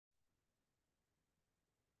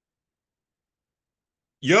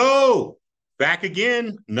Yo, back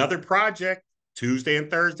again, another project, Tuesday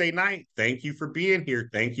and Thursday night. Thank you for being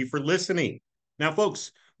here. Thank you for listening. Now,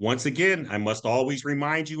 folks, once again, I must always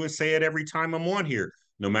remind you and say it every time I'm on here.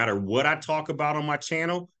 No matter what I talk about on my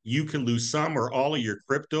channel, you can lose some or all of your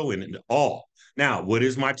crypto and all. Now, what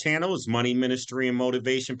is my channel? It's Money Ministry and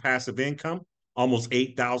Motivation Passive Income. Almost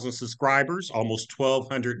 8,000 subscribers, almost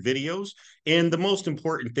 1,200 videos. And the most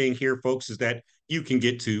important thing here, folks, is that you can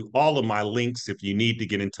get to all of my links if you need to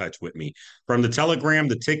get in touch with me. From the Telegram,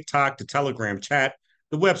 the TikTok, the Telegram chat,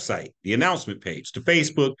 the website, the announcement page, to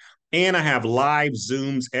Facebook, and I have live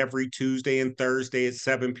Zooms every Tuesday and Thursday at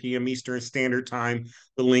 7 p.m. Eastern Standard Time.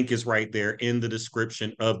 The link is right there in the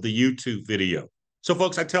description of the YouTube video. So,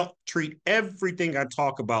 folks, treat everything I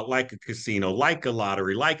talk about like a casino, like a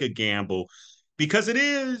lottery, like a gamble, because it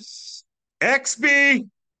is. Exby.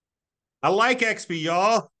 I like Exby,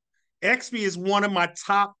 y'all. Exby is one of my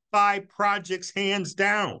top 5 projects, hands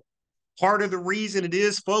down. Part of the reason it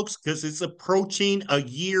is, folks, because it's approaching a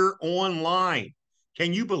year online.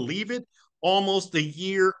 Can you believe it? Almost a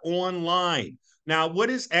year online. Now, what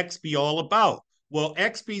is XB all about? Well,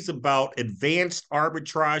 XB is about advanced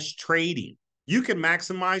arbitrage trading. You can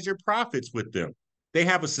maximize your profits with them. They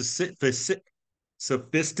have a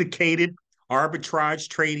sophisticated arbitrage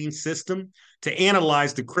trading system to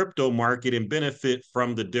analyze the crypto market and benefit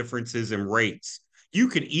from the differences in rates. You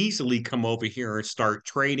can easily come over here and start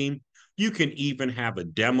trading. You can even have a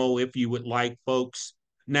demo if you would like, folks.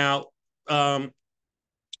 Now, um,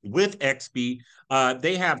 with XB,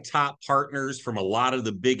 they have top partners from a lot of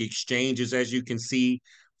the big exchanges, as you can see,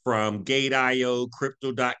 from Gate.io,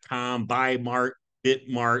 Crypto.com, Buymart,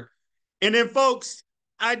 Bitmart. And then, folks,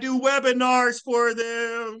 I do webinars for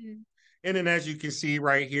them. And then, as you can see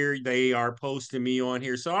right here, they are posting me on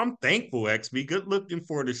here. So I'm thankful, XB. Good looking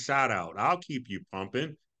for the shout out. I'll keep you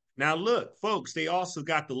pumping. Now, look, folks, they also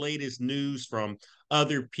got the latest news from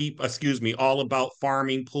other people, all about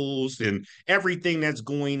farming pools and everything that's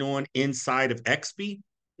going on inside of XB.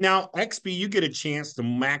 Now, XB, you get a chance to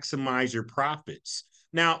maximize your profits.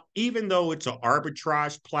 Now, even though it's an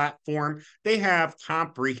arbitrage platform, they have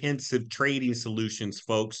comprehensive trading solutions,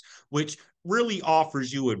 folks, which really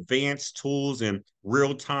offers you advanced tools and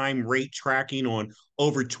real-time rate tracking on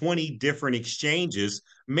over 20 different exchanges,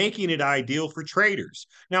 making it ideal for traders.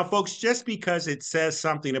 Now, folks, just because it says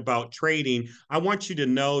something about trading, I want you to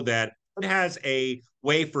know that it has a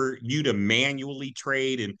way for you to manually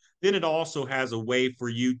trade, and then it also has a way for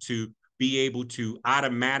you to be able to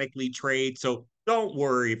automatically trade. So don't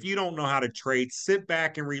worry if you don't know how to trade, sit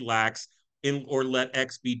back and relax or let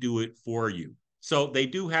XB do it for you. So they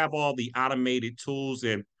do have all the automated tools.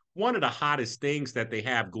 And one of the hottest things that they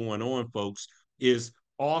have going on, folks, is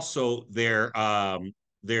also their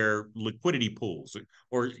liquidity pools.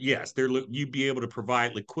 Or yes, you'd be able to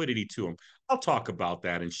provide liquidity to them. I'll talk about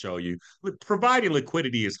that and show you. Providing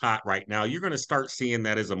liquidity is hot right now. You're going to start seeing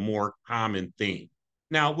that as a more common thing.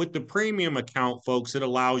 Now, with the premium account, folks, it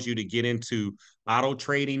allows you to get into auto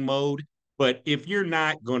trading mode. But if you're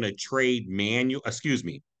not going to trade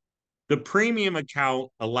the premium account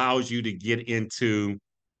allows you to get into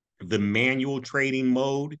the manual trading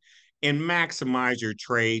mode and maximize your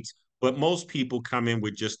trades. But most people come in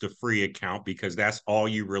with just a free account because that's all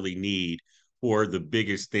you really need for the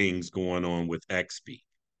biggest things going on with XP.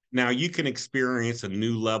 Now, you can experience a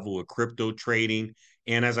new level of crypto trading.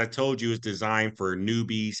 And as I told you, it's designed for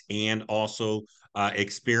newbies and also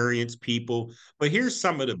experienced people. But here's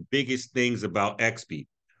some of the biggest things about XP: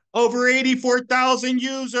 over 84,000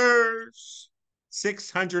 users,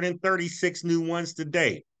 636 new ones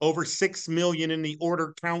today, over 6 million in the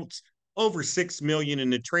order counts, over 6 million in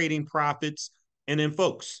the trading profits. And then,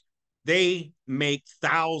 folks, they make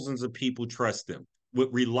thousands of people trust them with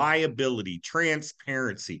reliability,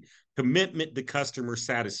 transparency, commitment to customer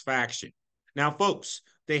satisfaction. Now, folks,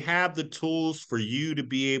 they have the tools for you to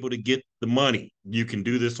be able to get the money. You can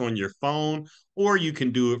do this on your phone or you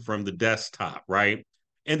can do it from the desktop, right?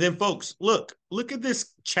 And then, folks, look at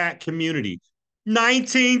this chat community: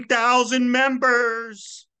 19,000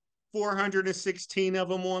 members, 416 of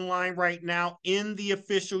them online right now in the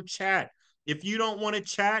official chat. If you don't want to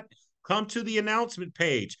chat, come to the announcement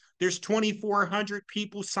page. There's 2,400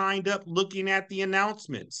 people signed up looking at the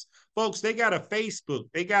announcements. Folks, they got a Facebook,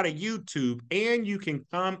 they got a YouTube, and you can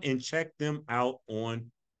come and check them out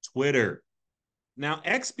on Twitter. Now,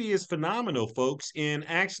 XB is phenomenal, folks, and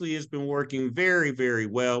actually has been working very, very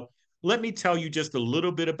well. Let me tell you just a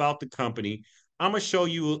little bit about the company. I'm going to show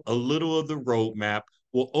you a little of the roadmap.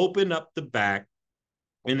 We'll open up the back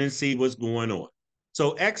and then see what's going on.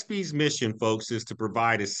 So XB's mission, folks, is to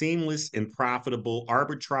provide a seamless and profitable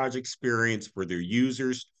arbitrage experience for their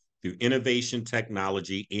users through innovation,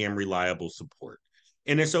 technology, and reliable support.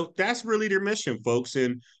 And then, so that's really their mission, folks.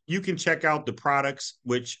 And you can check out the products,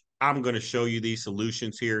 which I'm going to show you these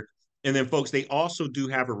solutions here. And then, folks, they also do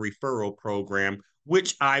have a referral program,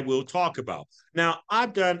 which I will talk about. Now,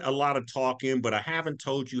 I've done a lot of talking, but I haven't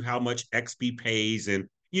told you how much XB pays. And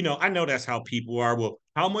I know that's how people are. Well,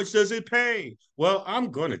 how much does it pay? Well,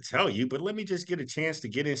 I'm going to tell you, but let me just get a chance to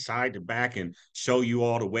get inside the back and show you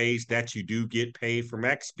all the ways that you do get paid from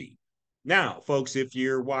XB. Now, folks, if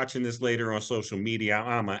you're watching this later on social media,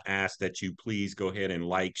 I'm going to ask that you please go ahead and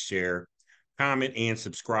like, share, comment, and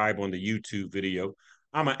subscribe on the YouTube video.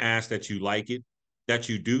 I'm going to ask that you like it, that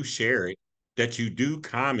you do share it, that you do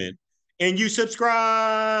comment, and you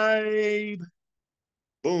subscribe.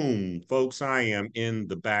 Boom, folks, I am in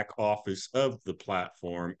the back office of the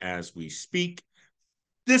platform as we speak.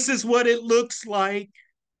 This is what it looks like.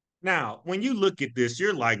 Now, when you look at this,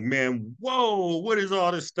 you're like, man, whoa, what is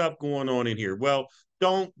all this stuff going on in here? Well,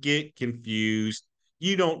 don't get confused.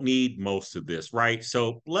 You don't need most of this, right?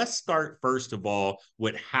 So let's start first of all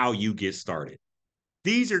with how you get started.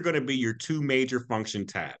 These are going to be your two major function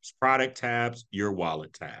tabs, product tabs, your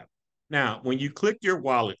wallet tab. Now, when you click your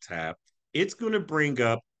wallet tab, it's going to bring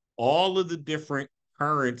up all of the different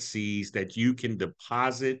currencies that you can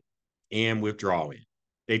deposit and withdraw in.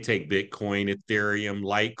 They take Bitcoin, Ethereum,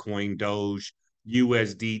 Litecoin, Doge,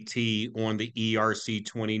 USDT on the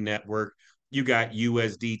ERC20 network. You got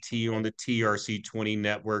USDT on the TRC20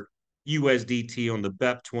 network, USDT on the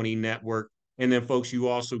BEP20 network, and then, folks, you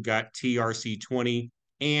also got TRC20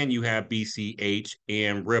 and you have BCH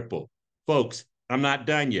and Ripple. Folks, I'm not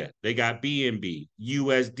done yet. They got BNB,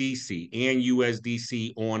 USDC, and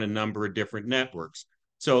USDC on a number of different networks.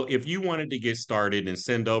 So if you wanted to get started and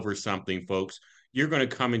send over something, folks, you're going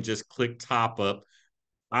to come and just click top up.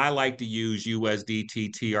 I like to use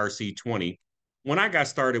USDT TRC20. When I got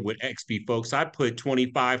started with XP, folks, I put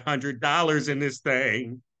 $2,500 in this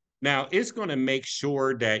thing. Now, it's going to make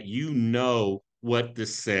sure that you know what to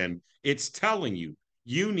send. It's telling you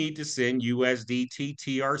you need to send USDT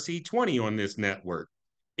TRC20 on this network.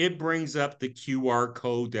 It brings up the QR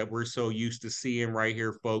code that we're so used to seeing right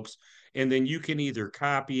here, folks. And then you can either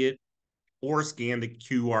copy it or scan the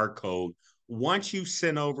QR code. Once you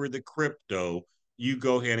send over the crypto, you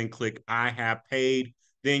go ahead and click I have paid,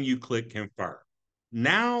 then you click confirm.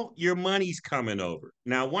 Now your money's coming over.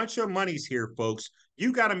 Now, once your money's here, folks,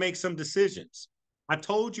 you got to make some decisions. I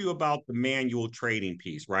told you about the manual trading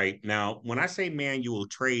piece, right? Now, when I say manual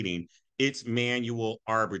trading, it's manual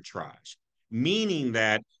arbitrage, meaning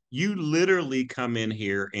that you literally come in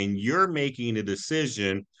here and you're making a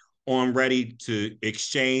decision on ready to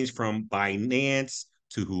exchange from Binance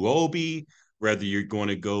to Huobi, whether you're going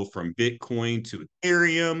to go from Bitcoin to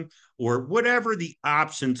Ethereum or whatever the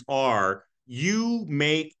options are, you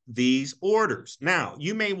make these orders. Now,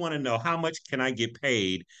 you may want to know how much can I get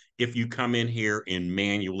paid if you come in here and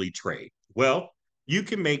manually trade? Well, you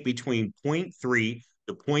can make between 0.3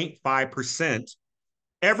 to 0.5%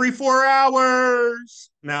 every 4 hours.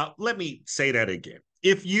 Now, let me say that again.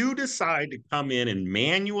 If you decide to come in and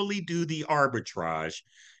manually do the arbitrage,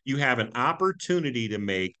 you have an opportunity to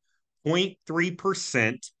make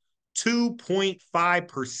 0.3% to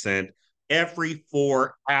 0.5% every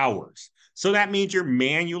 4 hours. So that means you're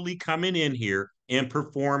manually coming in here and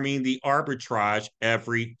performing the arbitrage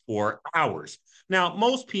every 4 hours. Now,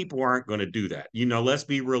 most people aren't going to do that. Let's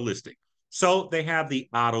be realistic. So they have the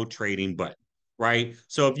auto trading button, right?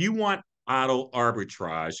 So if you want auto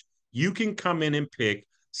arbitrage, you can come in and pick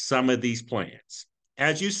some of these plans.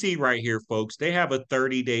 As you see right here, folks, they have a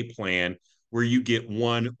 30-day plan where you get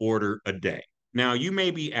one order a day. Now, you may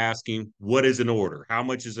be asking, what is an order? How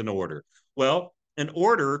much is an order? Well, an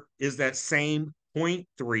order is that same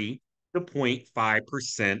 0.3 to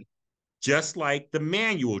 0.5%, just like the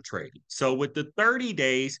manual trading. So with the 30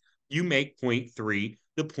 days, you make 0.3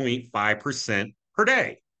 to 0.5% per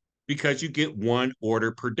day because you get one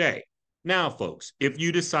order per day. Now, folks, if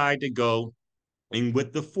you decide to go and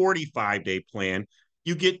with the 45-day plan,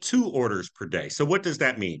 you get two orders per day. So what does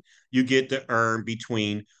that mean? You get to earn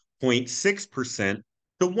between 0.6%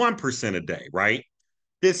 to 1% a day, right?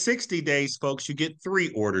 This 60 days, folks, you get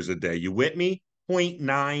three orders a day. You with me?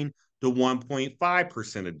 0.9 to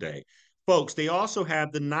 1.5% a day. Folks, they also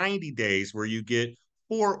have the 90 days where you get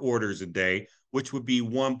four orders a day, which would be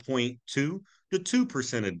 1.2 to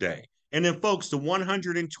 2% a day. And then, folks, the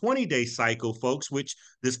 120-day cycle, folks, which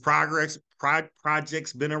this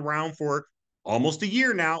project's been around for almost a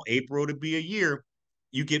year now, April to be a year,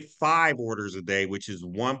 you get five orders a day, which is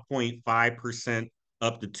 1.5%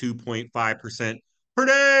 up to 2.5% per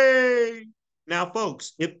day. Now,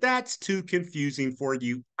 folks, if that's too confusing for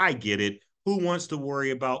you, I get it. Who wants to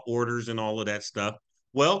worry about orders and all of that stuff?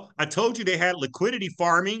 Well, I told you they had liquidity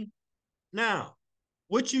farming. Now,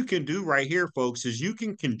 what you can do right here, folks, is you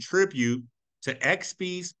can contribute to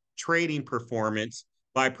Exby's trading performance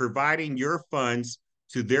by providing your funds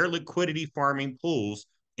to their liquidity farming pools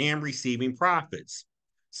and receiving profits.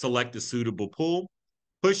 Select a suitable pool,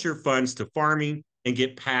 push your funds to farming, and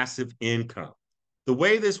get passive income. The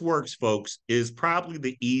way this works, folks, is probably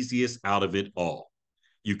the easiest out of it all.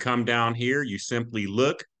 You come down here, you simply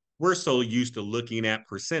look. We're so used to looking at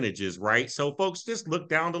percentages, right? So, folks, just look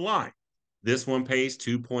down the line. This one pays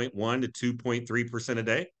 2.1 to 2.3% a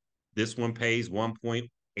day. This one pays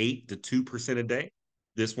 1.8 to 2% a day.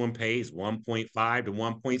 This one pays 1.5 to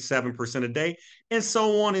 1.7% a day, and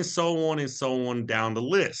so on and so on and so on down the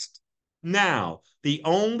list. Now, the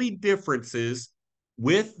only differences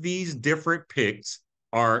with these different picks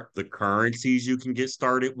are the currencies you can get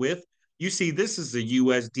started with. You see, this is a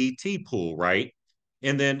USDT pool, right?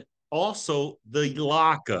 And then also the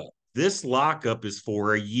lockup. This lockup is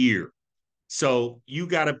for a year. So you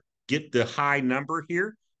got to get the high number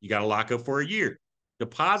here. You got to lock up for a year.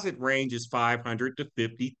 Deposit range is 500 to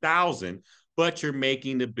 50,000, but you're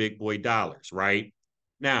making the big boy dollars, right?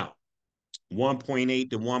 Now, 1.8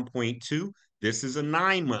 to 1.2, this is a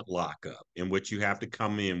 9-month lockup in which you have to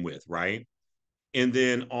come in with, right? And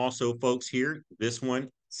then also, folks, here, this one,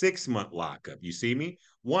 6-month lockup. You see me?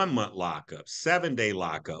 1-month lockup, 7-day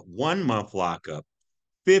lockup, 1-month lockup,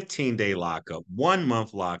 15-day lockup,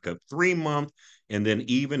 1-month lockup, 3-month, and then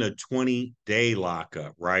even a 20-day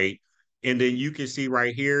lockup, right? And then you can see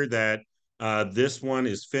right here that this one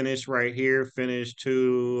is finished right here, finished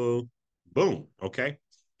to boom, okay?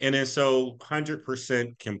 And then so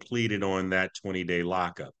 100% completed on that 20-day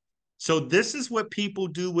lockup. So this is what people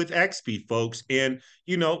do with XP, folks. And,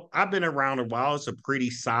 you know, I've been around a while. It's a pretty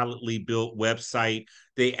solidly built website.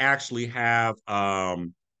 They actually have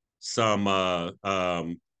some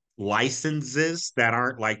licenses that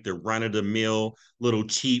aren't like the run-of-the-mill little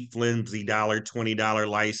cheap flimsy $20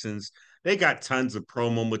 license. They got tons of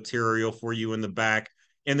promo material for you in the back.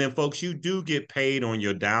 And then, folks, you do get paid on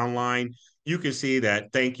your downline. You can see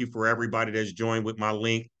that. Thank you for everybody that's joined with my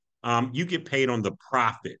link. You get paid on the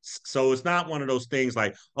profits. So it's not one of those things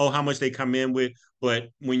like, oh, how much they come in with. But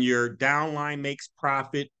when your downline makes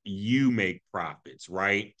profit, you make profits,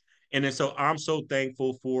 right? And then so I'm so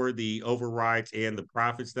thankful for the overrides and the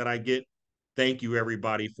profits that I get. Thank you,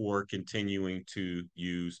 everybody, for continuing to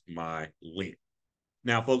use my link.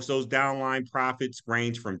 Now, folks, those downline profits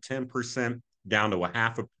range from 10% down to a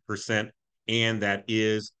 0.5%, and that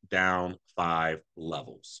is down 5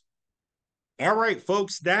 levels. All right,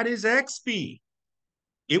 folks, that is XP.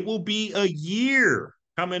 It will be a year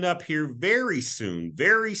coming up here very soon.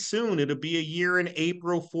 Very soon. It'll be a year in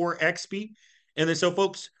April for XP. And then, so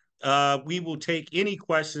folks, we will take any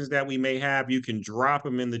questions that we may have. You can drop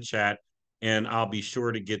them in the chat, and I'll be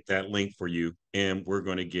sure to get that link for you. And we're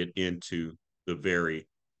going to get into the very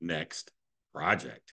next project.